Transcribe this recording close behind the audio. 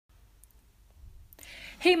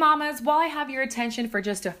Hey mamas, while I have your attention for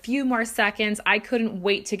just a few more seconds, I couldn't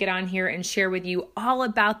wait to get on here and share with you all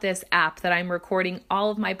about this app that I'm recording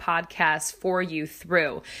all of my podcasts for you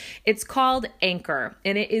through. It's called Anchor,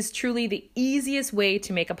 and it is truly the easiest way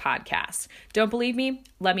to make a podcast. Don't believe me?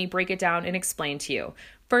 Let me break it down and explain to you.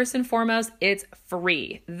 First and foremost, it's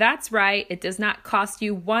free. That's right, it does not cost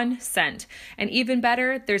you 1 cent. And even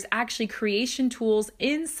better, there's actually creation tools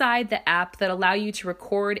inside the app that allow you to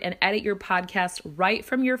record and edit your podcast right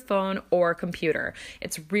from your phone or computer.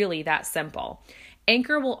 It's really that simple.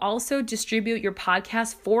 Anchor will also distribute your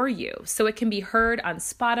podcast for you, so it can be heard on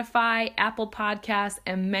Spotify, Apple Podcasts,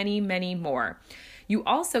 and many, many more. You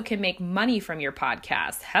also can make money from your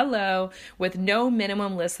podcast, with no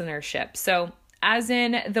minimum listenership. So, as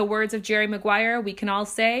in the words of Jerry Maguire, we can all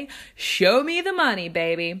say, show me the money,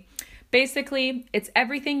 baby. Basically, it's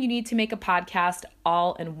everything you need to make a podcast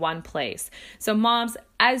all in one place. So moms,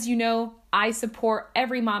 as you know, I support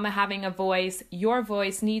every mama having a voice. Your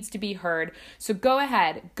voice needs to be heard. So go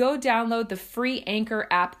ahead, go download the free Anchor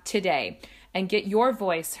app today and get your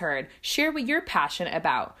voice heard. Share what you're passionate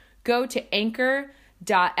about. Go to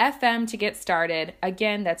anchor.fm to get started.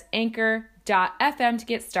 Again, that's anchor.fm to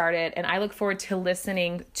get started, and I look forward to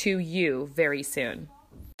listening to you very soon.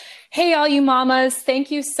 Hey, all you mamas.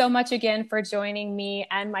 Thank you so much again for joining me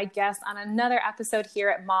and my guests on another episode here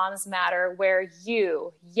at Moms Matter, where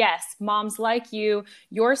you, yes, moms like you,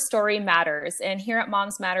 your story matters. And here at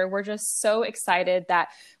Moms Matter, we're just so excited that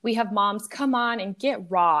we have moms come on and get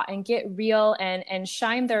raw and get real and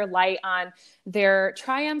shine their light on their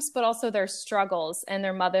triumphs, but also their struggles and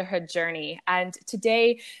their motherhood journey. And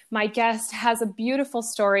today, my guest has a beautiful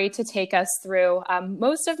story to take us through.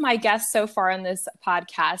 Most of my guests so far in this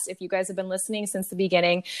podcast, if you guys have been listening since the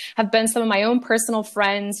beginning, have been some of my own personal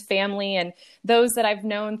friends, family, and those that I've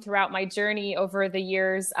known throughout my journey over the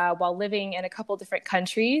years while living in a couple different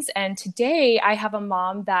countries. And today I have a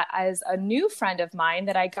mom that is a new friend of mine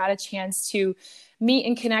that I got a chance to meet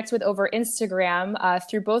and connect with over Instagram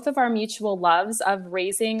through both of our mutual loves of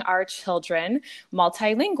raising our children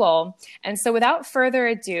multilingual. And so without further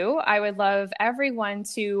ado, I would love everyone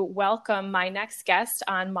to welcome my next guest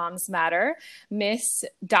on Moms Matter. Miss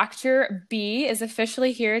Dr. B is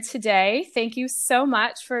officially here today. Thank you so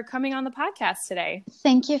much for coming on the podcast today.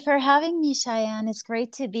 Thank you for having me, Cheyenne. It's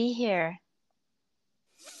great to be here.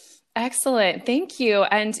 Excellent. Thank you.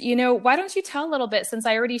 And, why don't you tell a little bit, since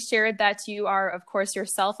I already shared that you are, of course,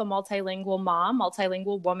 yourself a multilingual mom,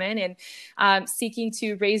 multilingual woman, and seeking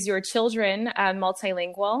to raise your children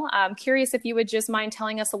multilingual. I'm curious if you would just mind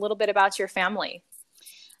telling us a little bit about your family.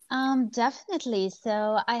 Definitely.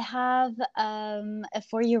 So I have a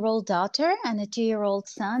 4-year-old daughter and a 2-year-old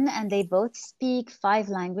son, and they both speak 5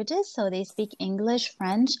 languages. So they speak English,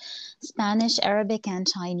 French, Spanish, Arabic, and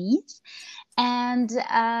Chinese. And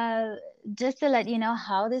just to let you know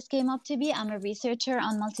how this came up to be, I'm a researcher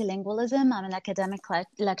on multilingualism. I'm an academic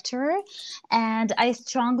lecturer, and I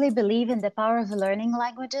strongly believe in the power of learning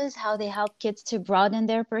languages, how they help kids to broaden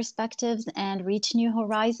their perspectives and reach new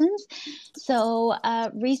horizons. So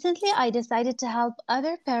recently, I decided to help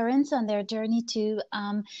other parents on their journey to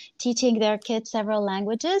teaching their kids several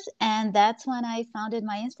languages, and that's when I founded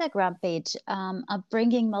my Instagram page,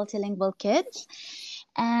 Upbringing Multilingual Kids.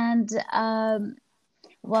 And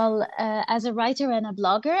as a writer and a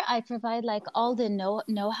blogger, I provide all the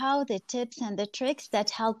know-how, the tips and the tricks that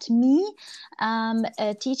helped me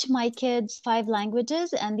teach my kids 5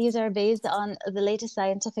 languages, and these are based on the latest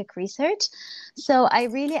scientific research. So I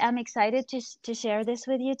really am excited to share this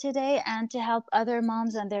with you today and to help other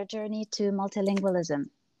moms on their journey to multilingualism.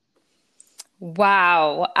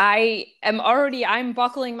 Wow. I'm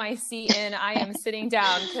buckling my seat in. I am sitting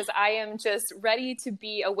down because I am just ready to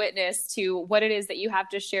be a witness to what it is that you have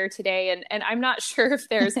to share today. And I'm not sure if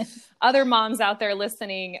there's other moms out there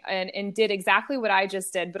listening and did exactly what I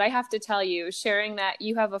just did, but I have to tell you, sharing that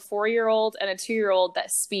you have a 4-year-old and a 2-year-old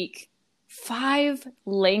that speak 5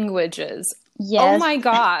 languages. Yes. Oh my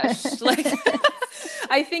gosh.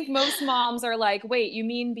 I think most moms are like, wait, you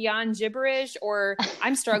mean beyond gibberish? Or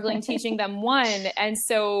I'm struggling teaching them one. And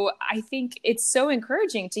so I think it's so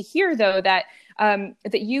encouraging to hear, though, that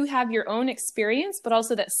you have your own experience, but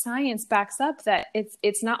also that science backs up that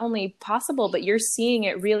it's not only possible, but you're seeing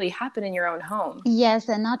it really happen in your own home. Yes,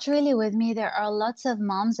 and not really with me. There are lots of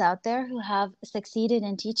moms out there who have succeeded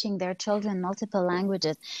in teaching their children multiple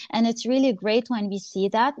languages. And it's really great when we see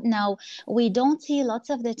that. Now, we don't see lots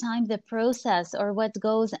of the time the process or what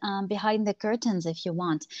goes behind the curtains, if you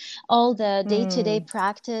want. All the day-to-day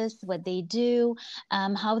practice, what they do,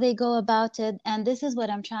 how they go about it. And this is what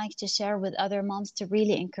I'm trying to share with other moms to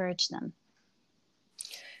really encourage them.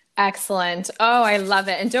 Excellent. Oh, I love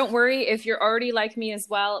it. And don't worry if you're already like me as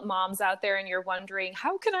well, moms out there, and you're wondering,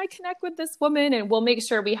 how can I connect with this woman? And we'll make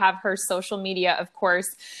sure we have her social media, of course,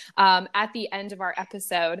 at the end of our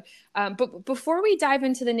episode. But before we dive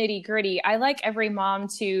into the nitty gritty, I like every mom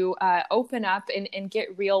to open up and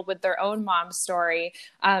get real with their own mom story.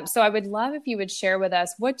 So I would love if you would share with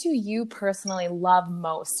us, what do you personally love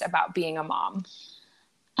most about being a mom?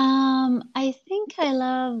 I think I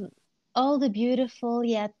love all the beautiful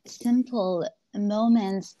yet simple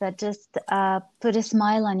moments that just put a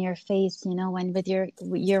smile on your face, when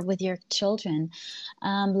you're with your children,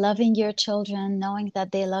 loving your children, knowing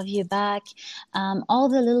that they love you back, all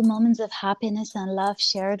the little moments of happiness and love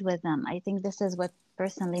shared with them. I think this is what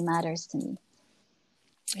personally matters to me.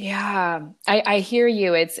 Yeah, I hear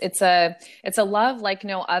you. It's a love like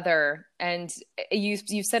no other. And you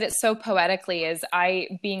said it so poetically. As I,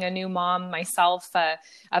 being a new mom myself,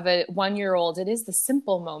 of a 1-year-old, it is the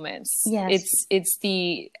simple moments. Yes. It's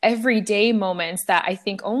the everyday moments that I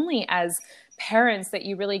think only as parents that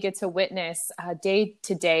you really get to witness day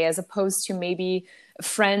to day, as opposed to maybe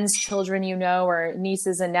friends, children, or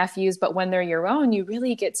nieces and nephews. But when they're your own, you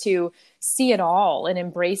really get to see it all and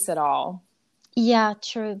embrace it all. Yeah,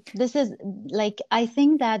 true. This is like, I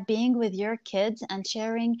think that being with your kids and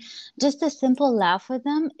sharing just a simple laugh with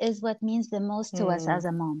them is what means the most to us as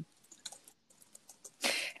a mom.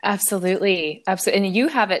 Absolutely. Absolutely. And you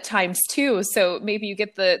have it times two. So maybe you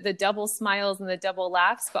get the double smiles and the double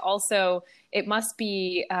laughs, but also it must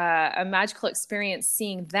be a magical experience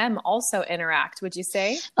seeing them also interact, would you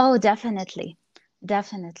say? Oh, definitely.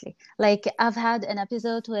 Definitely. Like, I've had an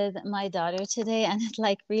episode with my daughter today, and it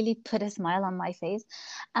like really put a smile on my face.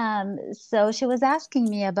 So she was asking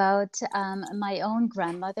me about my own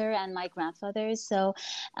grandmother and my grandfather. So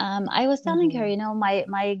I was telling her,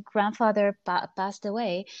 my grandfather passed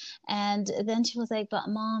away, and then she was like, "But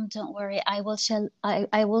mom, don't worry, I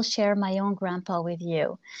will share my own grandpa with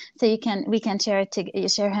you, so we can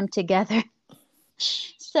share him together."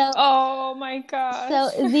 So, oh my gosh.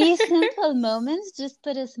 so these simple moments just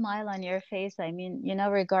put a smile on your face. I mean,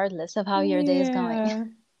 regardless of how your day is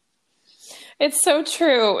going. It's so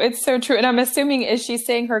true. It's so true. And I'm assuming, is she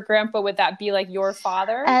saying her grandpa, would that be like your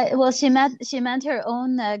father? Well, she meant her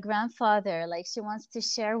own grandfather. Like, she wants to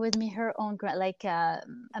share with me her own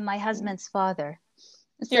my husband's father.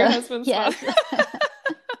 Your husband's yes.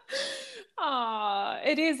 father.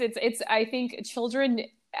 It is. It's, I think children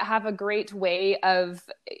have a great way of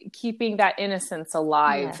keeping that innocence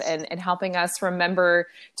alive. Yes. and helping us remember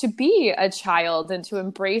to be a child and to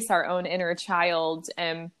embrace our own inner child.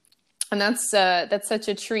 And that's such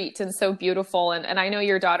a treat and so beautiful. And I know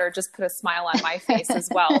your daughter just put a smile on my face as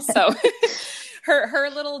well. So her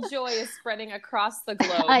little joy is spreading across the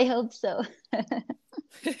globe. I hope so.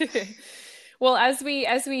 Well, as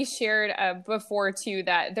we shared before too,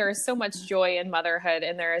 that there is so much joy in motherhood,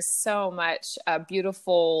 and there is so much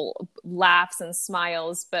beautiful laughs and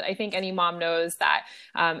smiles. But I think any mom knows that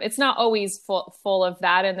it's not always full of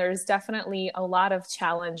that, and there's definitely a lot of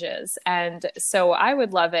challenges. And so I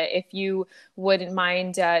would love it if you wouldn't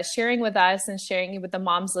mind sharing with us and sharing with the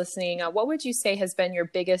moms listening. What would you say has been your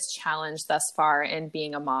biggest challenge thus far in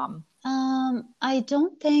being a mom? I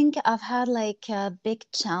don't think I've had like a big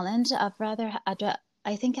challenge.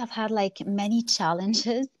 I think I've had like many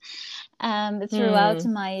challenges throughout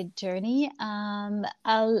my journey.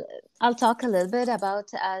 I'll talk a little bit about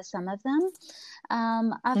some of them.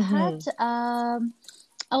 I've had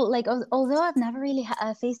although I've never really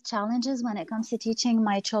faced challenges when it comes to teaching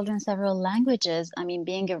my children several languages. I mean,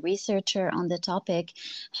 being a researcher on the topic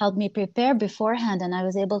helped me prepare beforehand, and I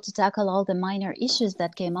was able to tackle all the minor issues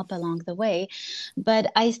that came up along the way. But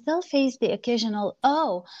I still face the occasional,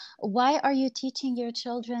 "Oh, why are you teaching your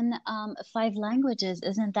children 5 languages?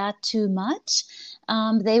 Isn't that too much?"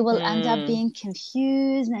 They will end up being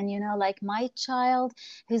confused, and like my child,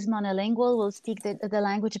 who's monolingual, will speak the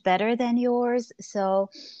language better than yours. So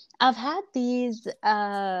I've had these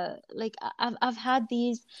I've had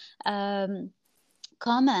these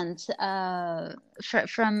comments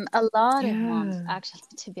from a lot of moms, actually,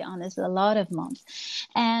 to be honest, a lot of moms.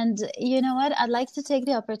 And you know what? I'd like to take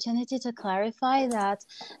the opportunity to clarify that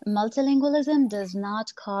multilingualism does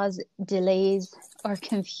not cause delays or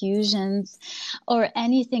confusions or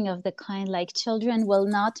anything of the kind. Like, children will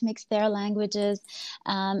not mix their languages.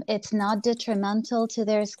 It's not detrimental to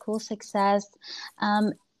their school success.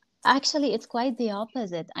 Actually, it's quite the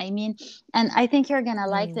opposite. I mean, and I think you're going to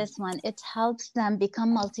like this one. It helps them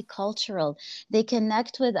become multicultural. They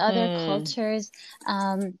connect with other cultures.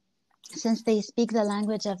 since they speak the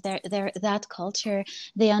language of their that culture,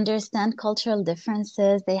 they understand cultural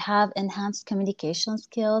differences, they have enhanced communication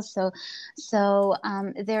skills,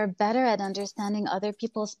 they're better at understanding other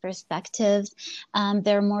people's perspectives.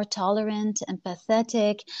 They're more tolerant,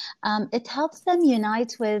 empathetic. It helps them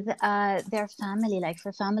unite with their family, like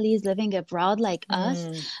for families living abroad like us.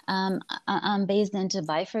 I'm based in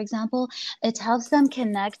Dubai, for example. It helps them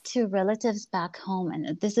connect to relatives back home,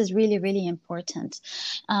 and this is really, really important.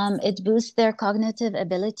 It boosts their cognitive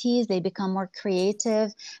abilities. They become more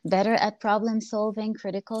creative, better at problem solving,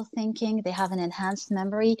 critical thinking. They have an enhanced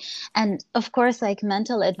memory. And of course, like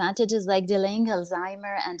mental advantages like delaying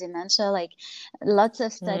Alzheimer and dementia, like lots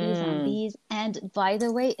of studies on Mm. these. And by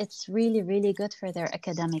the way, it's really, really good for their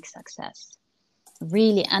academic success.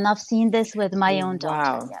 Really. And I've seen this with my own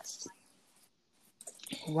daughter. Wow. Yes.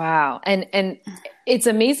 Wow. And it's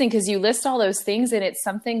amazing because you list all those things, and it's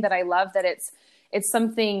something that I love, that it's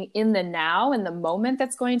something in the now, in the moment,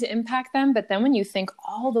 that's going to impact them. But then when you think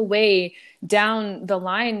all the way down the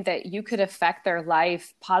line that you could affect their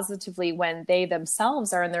life positively when they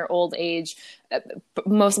themselves are in their old age,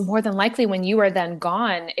 more than likely when you are then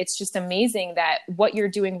gone, it's just amazing that what you're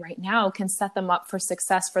doing right now can set them up for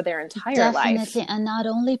success for their entire life. Definitely. And not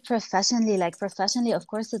only professionally, like professionally, of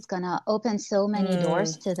course, it's going to open so many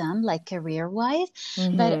doors to them, like career-wise,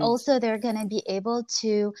 but Mm-hmm. also they're going to be able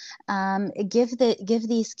to give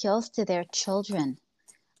these skills to their children.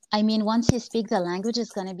 I mean, once you speak the language,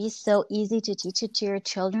 it's going to be so easy to teach it to your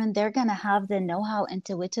children. They're going to have the know-how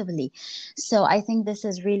intuitively. So I think this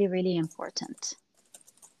is really, really important.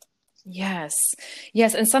 Yes.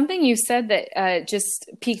 Yes. And something you said that just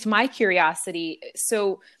piqued my curiosity.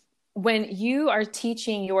 So when you are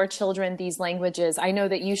teaching your children these languages, I know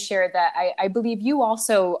that you shared that I believe you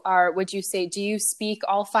also are, would you say, do you speak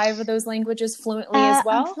all five of those languages fluently as I'm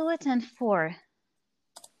well? fluent in four.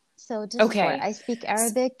 So just four. Okay. I speak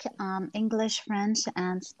Arabic, English, French,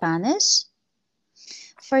 and Spanish.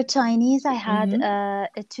 For Chinese, I had Mm-hmm.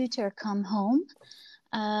 a tutor come home,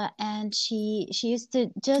 and she used to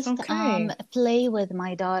just Okay. play with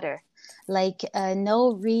my daughter, like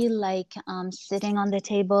no real like sitting on the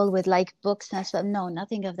table with like books and stuff. No,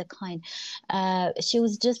 nothing of the kind. She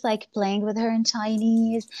was just like playing with her in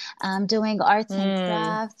Chinese, doing arts and Mm.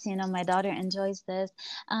 crafts. You know, my daughter enjoys this.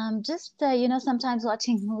 Just sometimes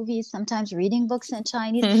watching movies, sometimes reading books in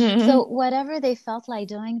Chinese. So whatever they felt like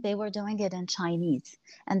doing, they were doing it in Chinese,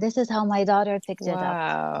 and this is how my daughter picked it up.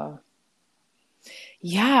 Wow.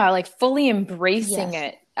 Yeah, like fully embracing Yes.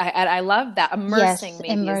 it. I love that. Immersing Yes,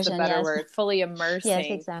 maybe is the immersion. better Yes, word. Fully yes,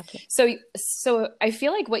 immersing. exactly. So I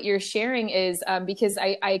feel like what you're sharing is because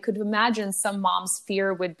I could imagine some moms'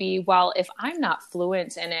 fear would be, well, if I'm not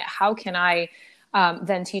fluent in it, how can I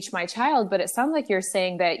then teach my child? But it sounds like you're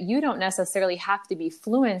saying that you don't necessarily have to be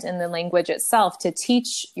fluent in the language itself to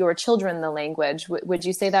teach your children the language. Would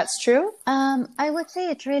you say that's true? I would say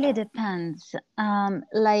it really depends. How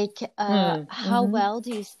Mm-hmm. well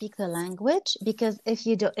do you speak the language? Because if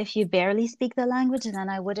you barely speak the language, then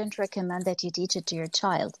I wouldn't recommend that you teach it to your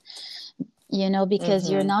child. Because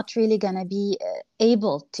you're Mm-hmm. not really going to be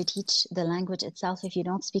able to teach the language itself if you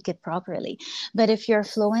don't speak it properly. But if you're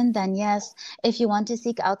fluent, then yes. If you want to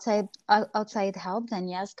seek outside help, then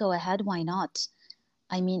yes, go ahead. Why not?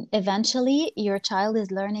 I mean, eventually your child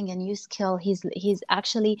is learning a new skill. He's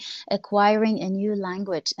actually acquiring a new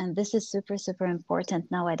language, and this is super, super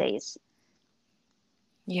important nowadays.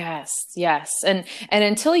 Yes, yes. And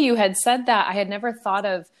until you had said that, I had never thought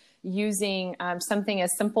of using something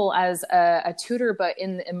as simple as a tutor, but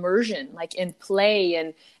in immersion, like in play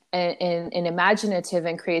and imaginative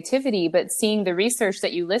and creativity. But seeing the research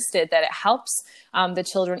that you listed, that it helps the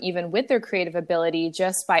children even with their creative ability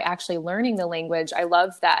just by actually learning the language. I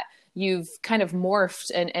love that you've kind of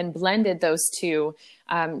morphed and blended those two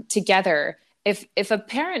together. If a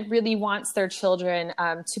parent really wants their children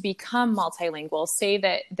to become multilingual, say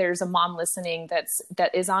that there's a mom listening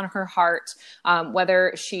that is on her heart,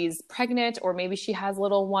 whether she's pregnant or maybe she has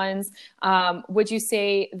little ones, would you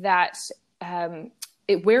say that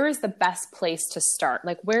where is the best place to start?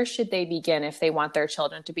 Like, where should they begin if they want their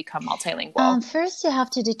children to become multilingual? First, you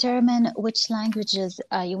have to determine which languages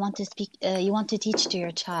you want to speak, you want to teach to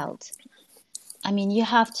your child. I mean, you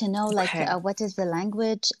have to know like Okay. what is the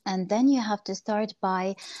language, and then you have to start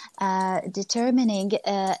by determining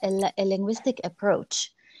a linguistic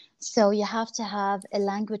approach. So you have to have a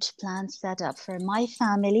language plan set up. For my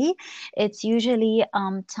family, it's usually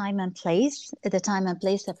time and place, the time and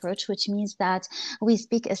place approach, which means that we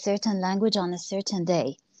speak a certain language on a certain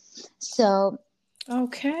day. So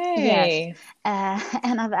Yes, Okay.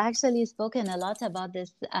 and I've actually spoken a lot about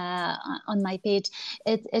this on my page.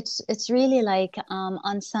 It's really like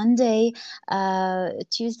on Sunday,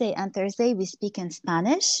 Tuesday, and Thursday we speak in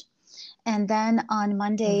Spanish. And then on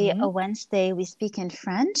Monday, Mm-hmm. Wednesday, we speak in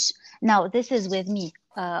French. Now, this is with me,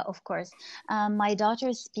 of course. My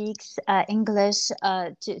daughter speaks English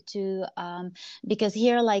because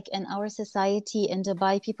here, like in our society in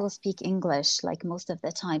Dubai, people speak English like most of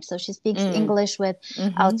the time. So she speaks Mm. English with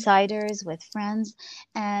Mm-hmm. outsiders, with friends.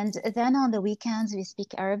 And then on the weekends, we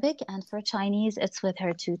speak Arabic. And for Chinese, it's with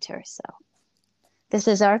her tutor. So this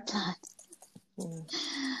is our plan.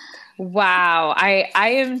 Wow. I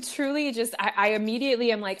am truly just I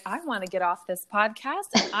immediately am like, I want to get off this podcast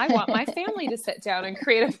and I want my family to sit down and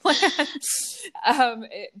create a plan.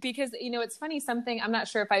 Because it's funny, something I'm not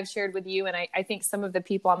sure if I've shared with you, and I think some of the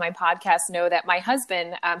people on my podcast know that my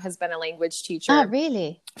husband has been a language Ah, teacher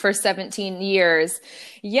really? for 17 years.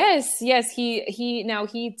 Yes,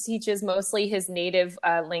 he teaches mostly his native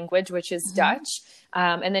language, which is Hmm. Dutch.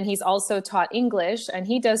 And then he's also taught English, and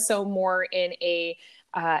he does so more in a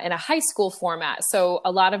high school format. So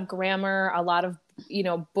a lot of grammar, a lot of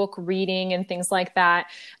book reading and things like that.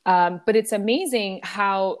 But it's amazing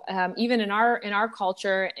how even in our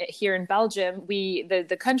culture here in Belgium,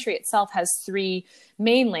 the country itself has three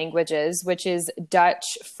main languages, which is Dutch,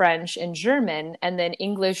 French, and German. And then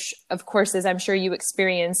English, of course, as I'm sure you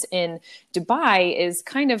experience in Dubai, is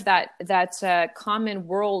kind of that common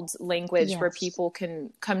world language where Yes. people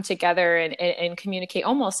can come together and communicate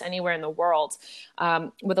almost anywhere in the world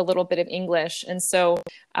with a little bit of English. And so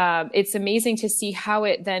it's amazing to see how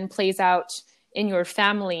it then plays out in your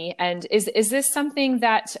family. And is this something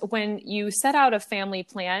that when you set out a family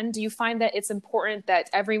plan, do you find that it's important that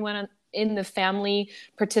everyone in the family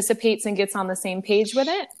participates and gets on the same page with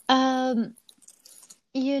it? Um,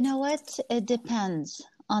 You know what? It depends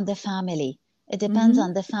on the family. It depends Mm-hmm.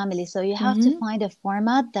 on the family. So you have to Mm-hmm. find a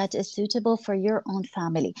format that is suitable for your own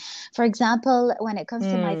family. For example, when it comes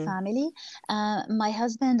to my Mm. family, my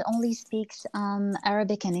husband only speaks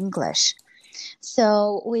Arabic and English.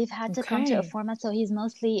 So we've had to come to a Okay. format. So he's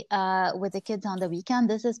mostly with the kids on the weekend.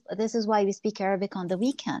 This is why we speak Arabic on the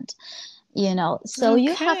weekend. So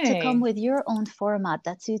you have to come Okay. with your own format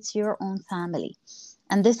that suits your own family.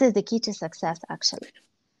 And this is the key to success, actually.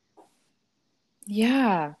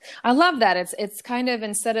 Yeah. I love that. It's kind of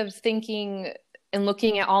instead of thinking and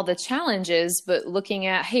looking at all the challenges, but looking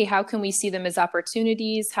at, hey, how can we see them as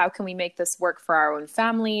opportunities? How can we make this work for our own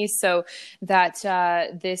family so that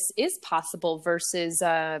this is possible versus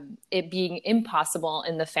it being impossible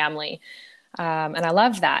in the family? And I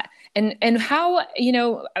love that. And how,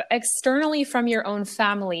 externally from your own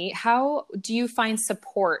family, how do you find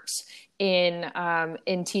support in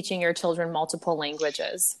teaching your children multiple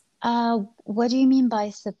languages? What do you mean by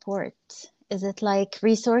support? Is it like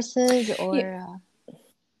resources Yeah, or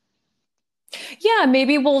yeah,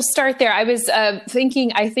 maybe we'll start there. I was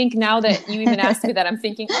thinking. I think now that you even asked me that, I'm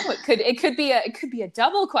thinking, oh, it could be a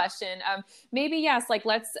double question. Maybe yes, like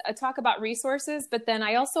let's talk about resources, but then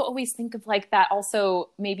I also always think of like that also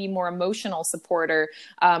maybe more emotional support or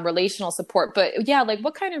relational support. But yeah, like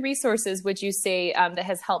what kind of resources would you say that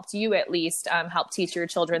has helped you at least help teach your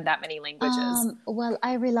children that many languages? well,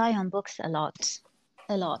 I rely on books a lot.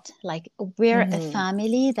 A lot. Like we're a Mm-hmm.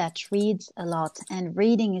 family that reads a lot, and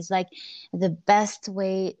reading is like the best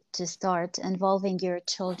way to start involving your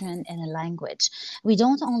children in a language. We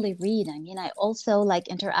don't only read. I mean, I also like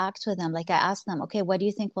interact with them. Like I ask them, okay, what do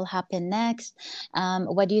you think will happen next?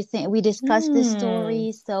 What do you think? We discuss this Mm.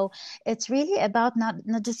 story. So it's really about not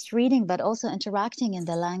just reading, but also interacting in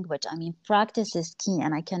the language. I mean, practice is key,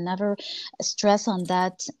 and I can never stress on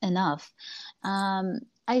that enough.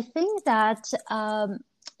 I think that,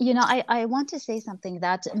 I want to say something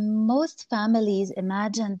that most families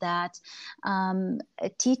imagine that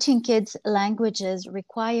teaching kids languages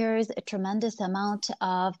requires a tremendous amount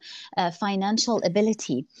of financial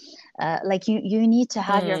ability. Like you need to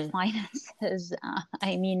have your Mm. finances.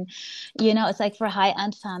 I mean, it's like for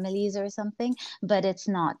high-end families or something, but it's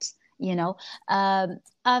not. You know,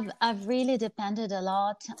 I've really depended a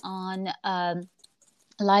lot on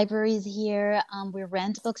libraries here. We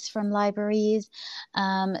rent books from libraries.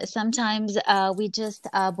 Sometimes we just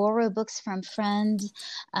borrow books from friends.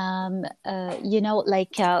 You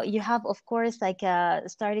have, of course, like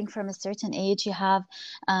starting from a certain age, you have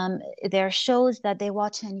their shows that they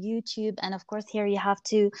watch on YouTube. And of course, here you have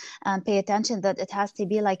to pay attention that it has to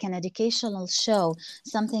be like an educational show,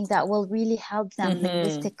 something that will really help them Mm-hmm.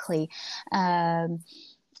 linguistically. Um,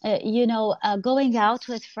 going out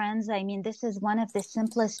with friends. I mean, this is one of the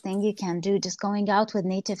simplest thing you can do, just going out with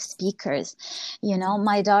native speakers.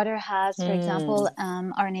 My daughter has, for example,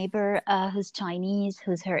 Mm. our neighbor who's Chinese,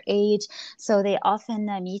 who's her age. So they often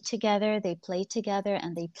meet together, they play together,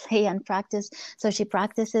 and they play and practice. So she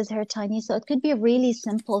practices her Chinese. So it could be really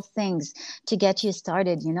simple things to get you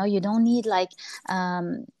started. You don't need like,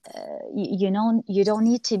 you don't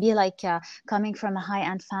need to be like coming from a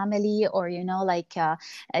high-end family, or like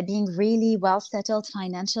being really well settled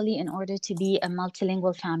financially in order to be a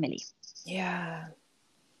multilingual family. Yeah.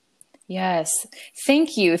 Yes.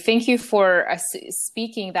 Thank you. Thank you for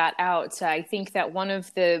speaking that out. I think that one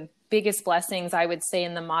of the biggest blessings, I would say,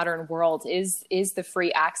 in the modern world is the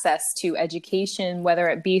free access to education, whether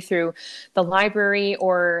it be through the library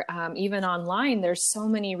or even online. There's so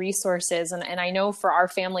many resources. And I know for our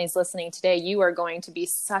families listening today, you are going to be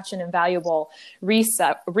such an invaluable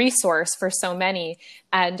resource for so many.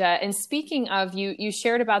 And speaking of, you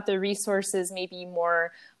shared about the resources, maybe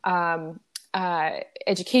more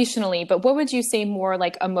educationally, but what would you say more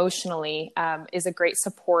like emotionally is a great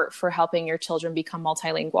support for helping your children become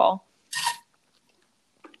multilingual?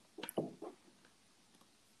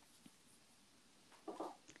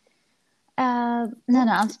 No,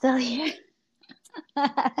 I'm still here.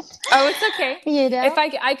 Oh, it's okay. You know, If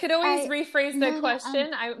I could always I rephrase the no, no,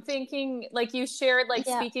 question. I'm thinking like you shared, like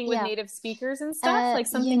yeah, speaking with yeah. native speakers and stuff, like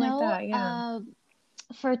You something like know, that. Yeah.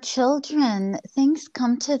 for children, things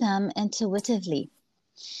come to them intuitively.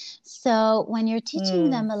 So when you're teaching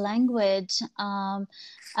Mm. them a language,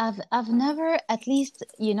 I've never, at least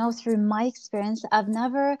through my experience, I've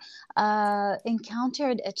never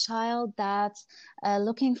encountered a child that's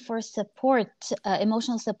looking for support,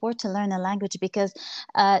 emotional support to learn a language, because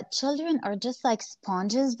children are just like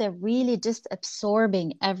sponges. They're really just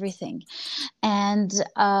absorbing everything. And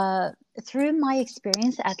through my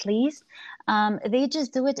experience, at least, they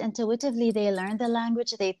just do it intuitively. They learn the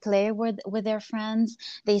language, they play with their friends,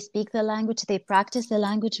 they speak the language, they practice the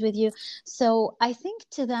language with you. So I think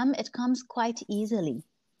to them it comes quite easily.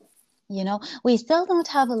 We still don't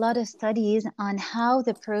have a lot of studies on how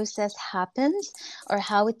the process happens or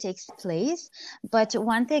how it takes place. But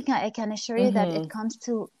one thing I can assure you, that it Mm-hmm. comes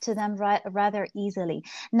to them rather easily.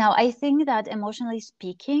 Now, I think that emotionally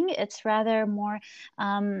speaking, it's rather more,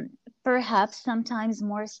 um, perhaps sometimes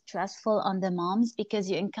more stressful on the moms, because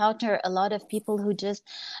you encounter a lot of people who just,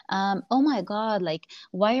 oh my God, like,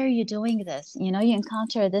 why are you doing this? You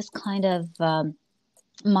encounter this kind of,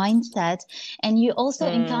 mindset. And you also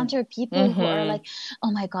Mm. encounter people who are Mm-hmm. like,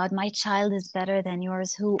 oh my God, my child is better than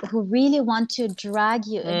yours, who really want to drag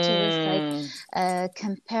you into this like Mm.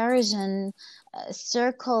 comparison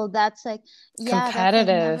circle that's like, yeah, that's like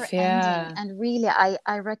never Competitive. ending. Yeah. And really,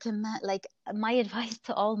 I recommend, like, my advice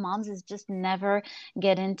to all moms is just never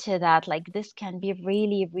get into that. Like, this can be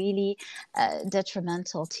really, really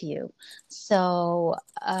detrimental to you. So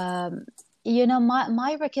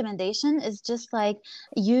my recommendation is just like,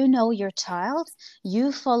 your child,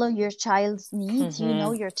 you follow your child's needs,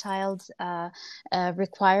 Mm-hmm. your child's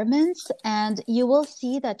requirements, and you will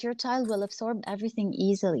see that your child will absorb everything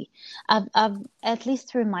easily. I've, at least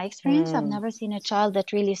through my experience, I've Mm. never seen a child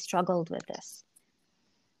that really struggled with this.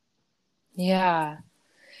 Yeah.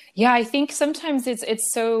 Yeah, I think sometimes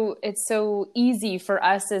it's so easy for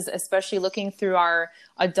us, as especially looking through our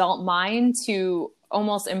adult mind, to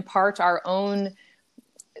almost impart our own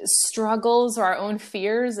struggles or our own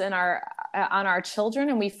fears and our on our children,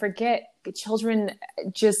 and we forget children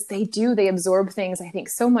just they absorb things, I think,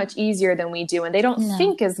 so much easier than we do, and they don't No.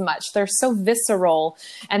 think as much. They're so visceral,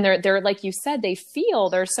 and they're like you said, they feel,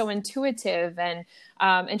 they're so intuitive. And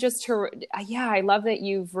just to yeah, I love that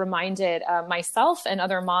you've reminded myself and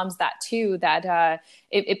other moms that too, that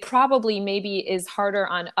it probably maybe is harder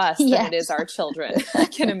on us than it is Yes. our children. I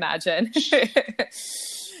can imagine.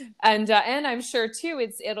 And I'm sure too,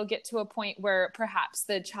 it'll get to a point where perhaps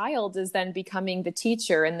the child is then becoming the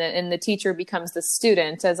teacher, and the teacher becomes the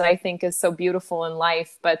student, as I think is so beautiful in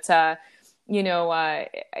life. But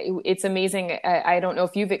it's amazing. I don't know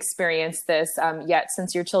if you've experienced this yet,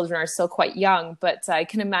 since your children are still quite young, but I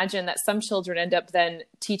can imagine that some children end up then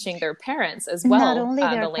teaching their parents as Not well only the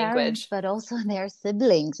their parents, language. but also their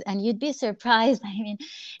siblings. And you'd be surprised. I mean,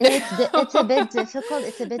 it's a bit difficult.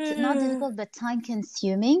 It's a bit not difficult, but time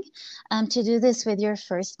consuming to do this with your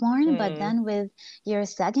firstborn. But Hmm. then with your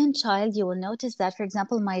second child, you will notice that, for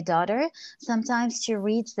example, my daughter, sometimes she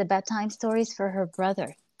reads the bedtime stories for her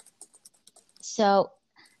brother. So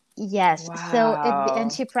yes, and Wow.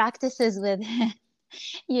 she practices with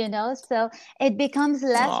so it becomes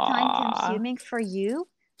less time Aw. consuming for you,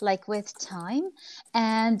 like with time,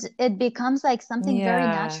 and it becomes like something very Yeah.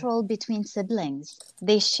 natural between siblings.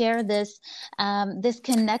 They share this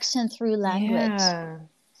connection through language. Yeah.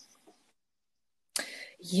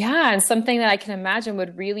 Yeah, and something that I can imagine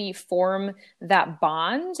would really form that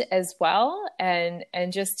bond as well, and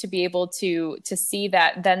just to be able to see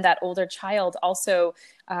that then that older child also,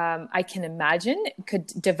 I can imagine could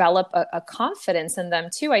develop a confidence in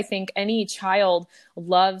them too. I think any child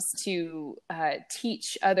loves to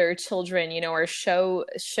teach other children, or show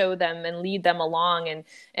them and lead them along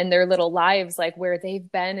and their little lives, like where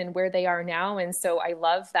they've been and where they are now. And so I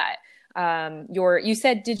love that you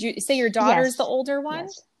said, did you say your daughter's the Yes, older one?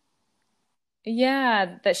 yes.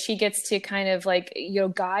 Yeah, that she gets to kind of like,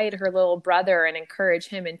 guide her little brother and encourage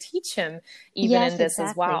him and teach him even in Yes, this as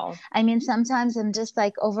exactly. well. I mean, sometimes I'm just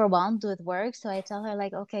like overwhelmed with work. So I tell her,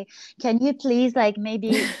 like, okay, can you please, like,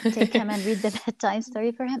 maybe take him and read the bedtime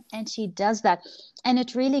story for him? And she does that. And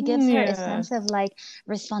it really gives her a Yeah. sense of like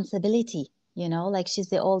responsibility, like she's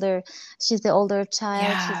the older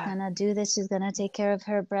child. She's Yeah. gonna do this. She's gonna take care of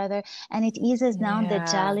her brother. And it eases down the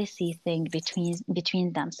Yeah. jealousy thing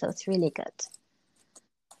between them. So it's really good.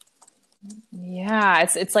 Yeah,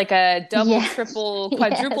 it's like a double, Yes, triple,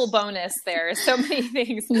 quadruple yes, bonus there. So many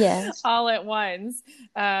things yes. all at once.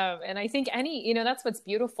 And I think that's what's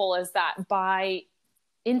beautiful is that by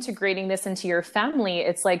integrating this into your family,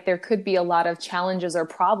 it's like there could be a lot of challenges or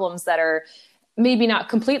problems that are maybe not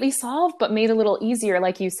completely solved, but made a little easier.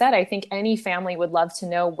 Like you said, I think any family would love to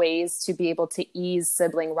know ways to be able to ease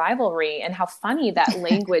sibling rivalry, and how funny that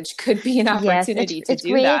language could be an Yes, it opportunity to it do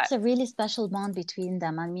that. creates a really special bond between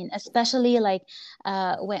them. I mean, especially like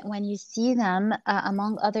when you see them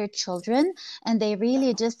among other children, and they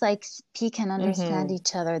really just like speak and understand Hmm.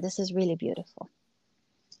 each other. This is really beautiful.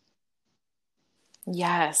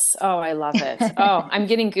 Yes. Oh, I love it. Oh, I'm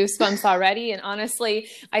getting goosebumps already. And honestly,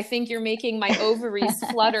 I think you're making my ovaries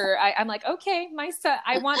flutter. I'm like, okay, my son,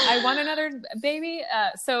 I want another baby.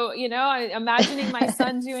 So, I'm imagining my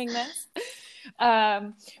son doing this.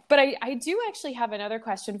 But I do actually have another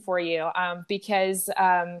question for you, because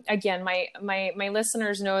again, my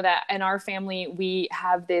listeners know that in our family we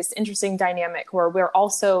have this interesting dynamic where we're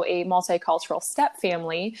also a multicultural step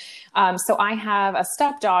family. So I have a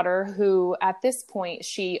stepdaughter who, at this point,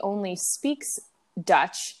 she only speaks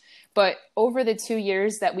Dutch. But over the 2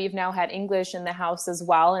 years that we've now had English in the house as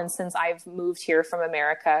well, and since I've moved here from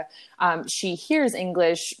America, she hears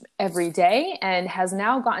English every day and has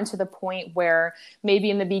now gotten to the point where maybe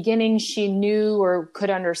in the beginning she knew or could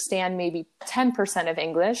understand maybe 10% of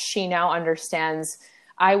English. She now understands,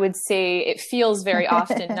 I would say it feels very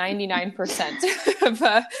often 99% of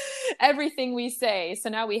everything we say. So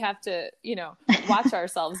now we have to, watch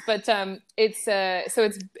ourselves. But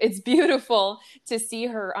it's beautiful to see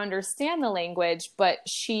her understand the language, but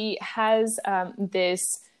she has this,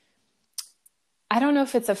 I don't know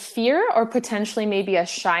if it's a fear or potentially maybe a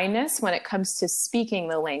shyness when it comes to speaking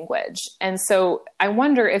the language. And so I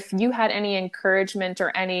wonder if you had any encouragement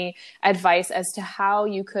or any advice as to how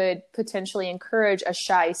you could potentially encourage a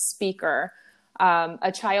shy speaker,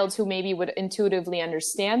 a child who maybe would intuitively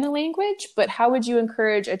understand the language, but how would you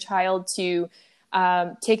encourage a child to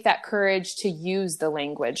take that courage to use the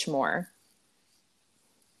language more?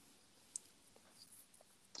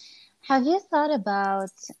 Have you thought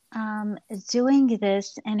about doing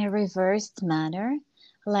this in a reversed manner,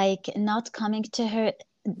 like not coming to her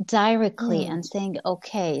directly Hmm. and saying,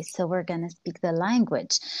 okay, so we're going to speak the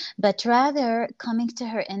language, but rather coming to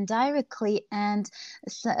her indirectly and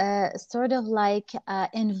sort of like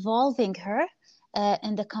involving her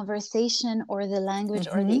in the conversation or the language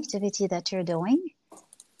or the Mm-hmm. activity that you're doing?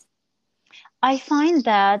 I find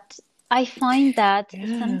that I find that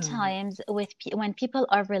Yeah. sometimes when people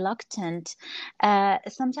are reluctant,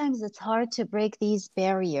 sometimes it's hard to break these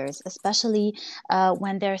barriers, especially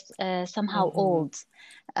when they're somehow Mm-hmm. old.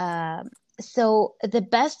 Uh, so the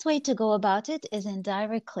best way to go about it is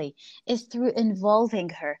indirectly, is through involving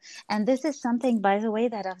her. And this is something, by the way,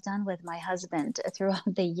 that I've done with my husband throughout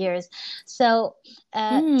the years. So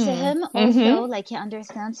to Mm. him also, Mm-hmm. like he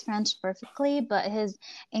understands French perfectly, but his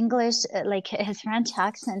English, like his French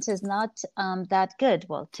accent is not that good,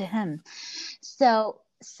 well, to him. So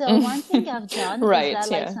one thing I've done is Right.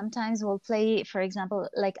 that like Yeah. sometimes we'll play, for example,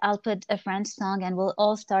 like I'll put a French song and we'll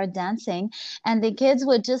all start dancing, and the kids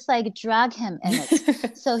would just like drag him in it.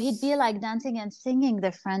 So he'd be like dancing and singing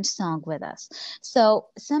the French song with us. So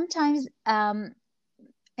sometimes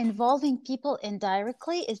involving people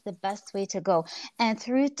indirectly is the best way to go. And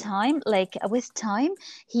through time, like with time,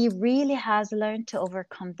 he really has learned to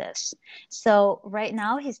overcome this. So right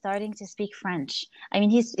now he's starting to speak French. I mean,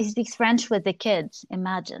 he speaks French with the kids,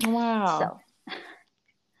 imagine. Wow. So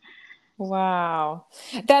Wow.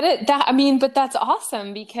 That I mean, but that's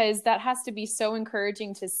awesome because that has to be so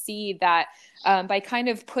encouraging to see that by kind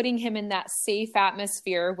of putting him in that safe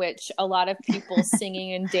atmosphere, which a lot of people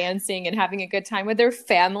singing and dancing and having a good time with their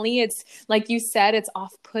family, it's like you said, it's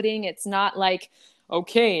off-putting. It's not like,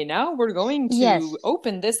 okay, now we're going yes. to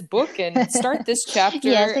open this book and start this Yes,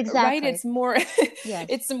 chapter, right? exactly. It's more, Yes.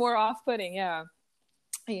 it's more off-putting. Yeah.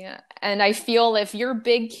 Yeah. And I feel if your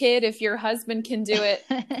big kid, if your husband can do it,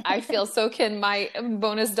 I feel so can my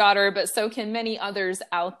bonus daughter, but so can many others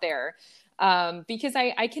out there. Because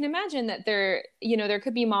I can imagine that there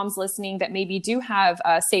could be moms listening that maybe do have,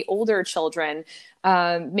 say, older children.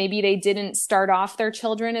 Maybe they didn't start off their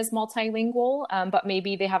children as multilingual, but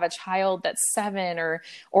maybe they have a child that's 7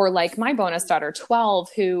 or like my bonus daughter, 12,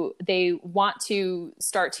 who they want to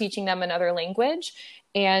start teaching them another language.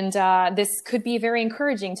 And this could be very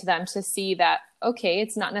encouraging to them to see that, okay,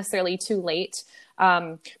 it's not necessarily too late.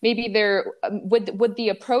 Maybe there would the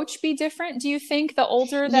approach be different? Do you think the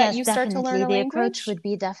older that Yes, you start to learn definitely. a The approach language? would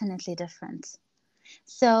be definitely different.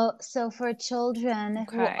 So for children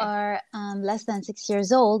who Okay. are less than 6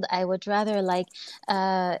 years old, I would rather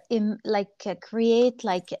create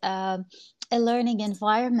a learning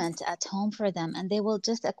environment at home for them, and they will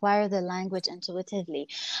just acquire the language intuitively.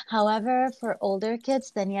 However, for older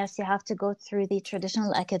kids, then yes, you have to go through the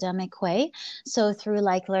traditional academic way. So through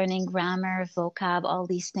like learning grammar, vocab, all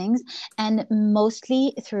these things, and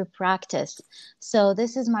mostly through practice. So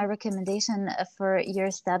this is my recommendation for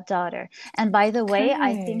your stepdaughter. And by the way,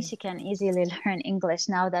 I think Okay. she can easily learn English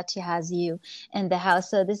now that she has you in the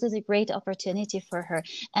house. So this is a great opportunity for her.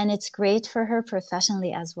 And it's great for her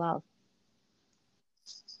professionally as well.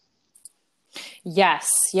 Yes,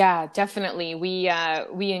 yeah, definitely. We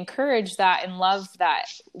encourage that and love that.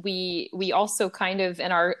 We also kind of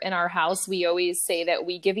in our house we always say that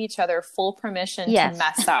we give each other full permission to Yes,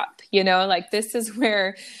 mess up. You know, like this is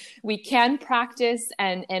where we can practice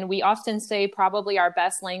and we often say probably our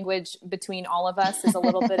best language between all of us is a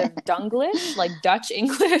little bit of Dunglish, like Dutch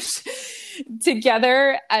English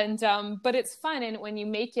together. And but it's fun, and when you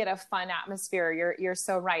make it a fun atmosphere, you're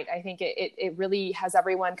so right. I think it really has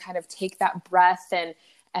everyone kind of take that breath and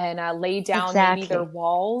lay down maybe their exactly.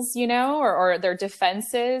 walls, you know, or their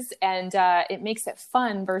defenses, and it makes it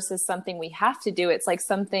fun versus something we have to do. It's like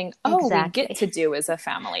something, oh, we get Exactly. to do as a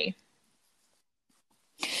family.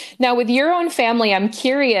 Now, with your own family, I'm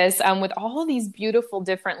curious, with all these beautiful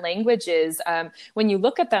different languages, when you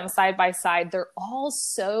look at them side by side, they're all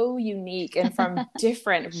so unique and from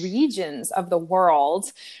different regions of the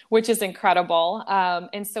world, which is incredible.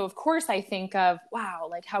 And so, of course, I think of, wow,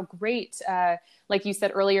 like how great, like you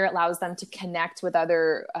said earlier, it allows them to connect with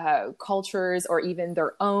other cultures or even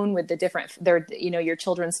their own with the different, your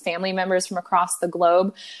children's family members from across the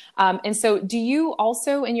globe. And so do you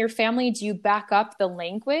also in your family, do you back up the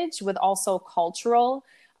language with also cultural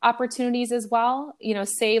opportunities as well? You know,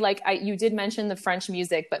 say like you did mention the French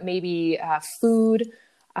music, but maybe food,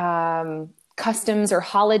 customs or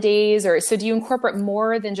holidays, or so do you incorporate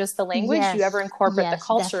more than just the language? Do you ever Yes, incorporate the yes,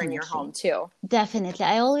 culture in your home definitely. too? Definitely.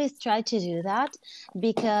 I always try to do that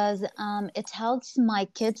because it helps my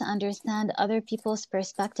kids understand other people's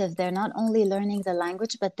perspective. They're not only learning the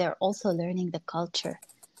language, but they're also learning the culture.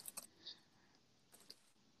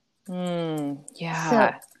 So,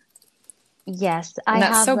 Yeah. yes, I And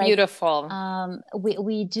that's have so beautiful.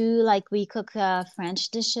 we do like we cook French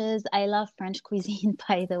dishes. I love French cuisine,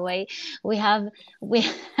 by the way. We have we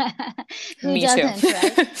who Me too. doesn't,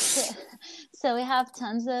 right? So so we have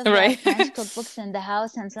tons of Right. French cookbooks in the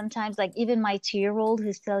house, and sometimes like even my 2 year old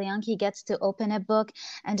who's still young, he gets to open a book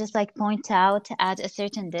and just like point out at a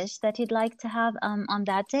certain dish that he'd like to have on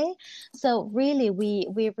that day. So really, we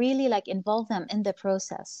really like involve them in the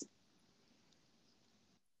process.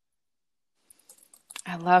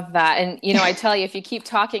 I love that. And I tell you, if you keep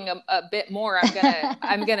talking a bit more,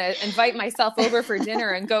 I'm gonna invite myself over for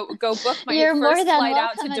dinner and go book my You're more first than flight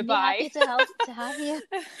out to welcome. I'd be happy Dubai. to help to have you.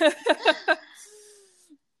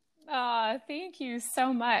 Thank you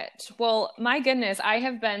so much. Well, my goodness, I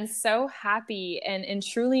have been so happy and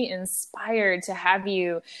truly inspired to have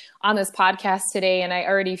you on this podcast today. And I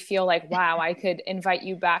already feel like, wow, I could invite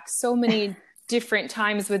you back so many different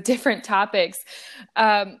times with different topics.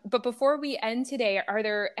 But before we end today, are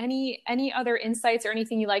there any other insights or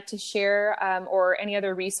anything you'd like to share, or any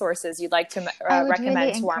other resources you'd like to I would recommend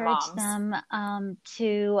really to our encourage moms? them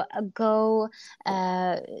to go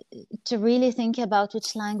to really think about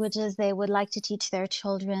which languages they would like to teach their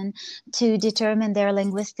children, to determine their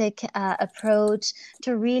linguistic approach,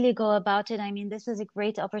 to really go about it. I mean, this is a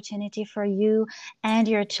great opportunity for you and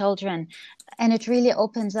your children, and it really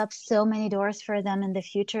opens up so many doors for them in the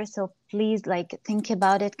future. So please, like, think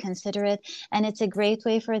about it, consider it, and it's a great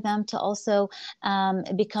way for them to also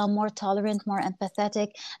become more tolerant, more empathetic,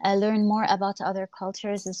 learn more about other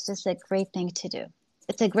cultures. It's just a great thing to do.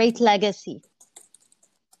 It's a great legacy.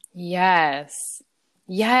 Yes.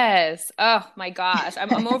 Yes. Oh my gosh.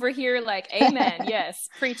 I'm over here like, amen. Yes.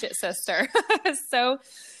 Preach it, sister.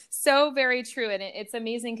 So very true. And it's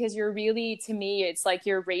amazing because you're really, to me, it's like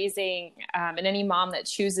you're raising, and any mom that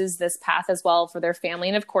chooses this path as well for their family.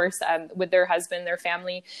 And of course, with their husband, their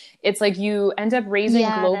family, it's like you end up raising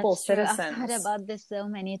Yeah, global that's true. I've thought citizens. about this so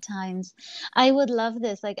many times. I would love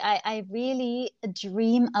this. Like, I really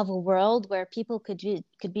dream of a world where people could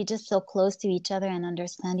be just so close to each other and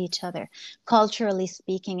understand each other, culturally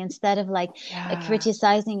speaking, instead of like Yeah.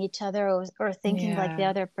 criticizing each other, or thinking like the Yeah.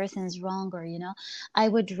 other person is wrong, or I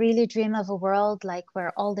would really dream of a world like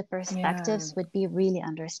where all the Yeah. perspectives would be really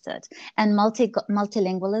understood. And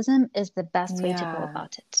multilingualism is the best way to go Yeah.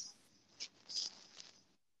 about it.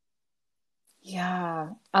 Yeah,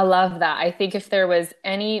 I love that. I think if there was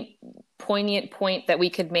any poignant point that we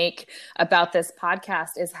could make about this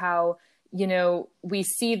podcast is how, we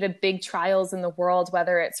see the big trials in the world,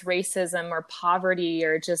 whether it's racism or poverty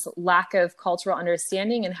or just lack of cultural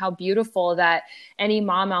understanding, and how beautiful that any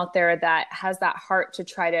mom out there that has that heart to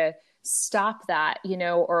try to stop that,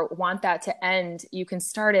 or want that to end, you can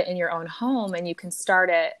start it in your own home, and you can start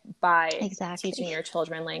it by teaching Exactly. your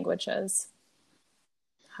children languages.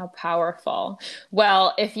 How powerful.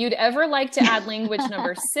 Well, if you'd ever like to add language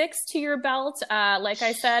number 6 to your belt, like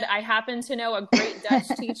I said, I happen to know a great Dutch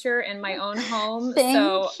teacher in my own home. So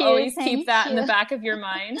Thank you. always keep Thank that in the you. back of your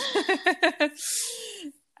mind.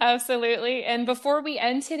 Absolutely. And before we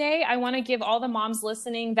end today, I want to give all the moms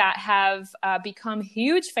listening that have become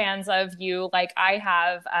huge fans of you, like I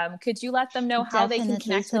have, could you let them know how they can Definitely.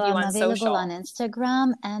 connect So with you I'm on available on social?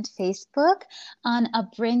 Instagram and Facebook on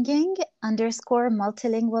upbringing underscore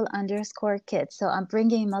multilingual underscore kids. So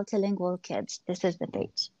upbringing multilingual kids. This is the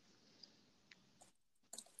page.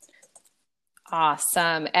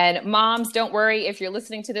 Awesome. And moms, don't worry if you're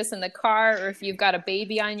listening to this in the car or if you've got a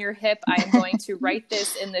baby on your hip. I am going to write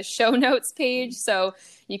this in the show notes page so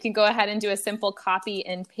you can go ahead and do a simple copy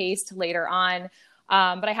and paste later on.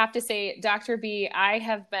 But I have to say, Dr. B, I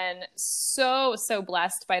have been so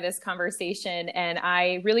blessed by this conversation. And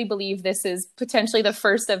I really believe this is potentially the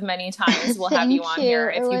first of many times we'll have you Thank on you. here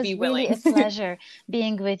It if you'd be was really a willing. pleasure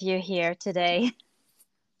being with you here today.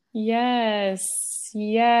 Yes,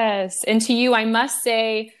 yes. And to you, I must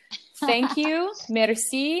say thank you,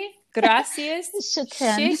 merci, gracias,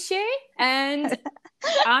 Shukran. sheshe, and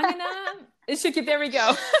Anana. There we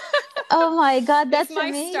go. Oh my God, It's that's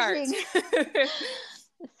my start. amazing.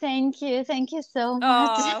 Thank you. Thank you so much.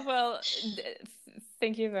 Oh, well,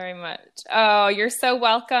 thank you very much. Oh, you're so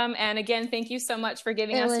welcome. And again, thank you so much for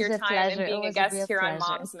giving It us was your a time pleasure. and It being a was a guest real here on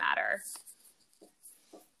pleasure. Moms Matter.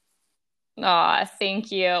 Aw,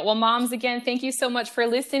 thank you. Well, moms, again, thank you so much for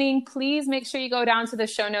listening. Please make sure you go down to the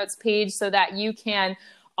show notes page so that you can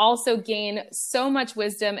also gain so much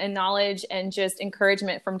wisdom and knowledge and just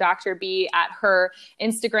encouragement from Dr. B at her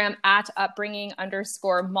Instagram at upbringing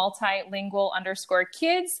underscore multilingual underscore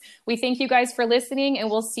kids. We thank you guys for listening, and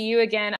we'll see you again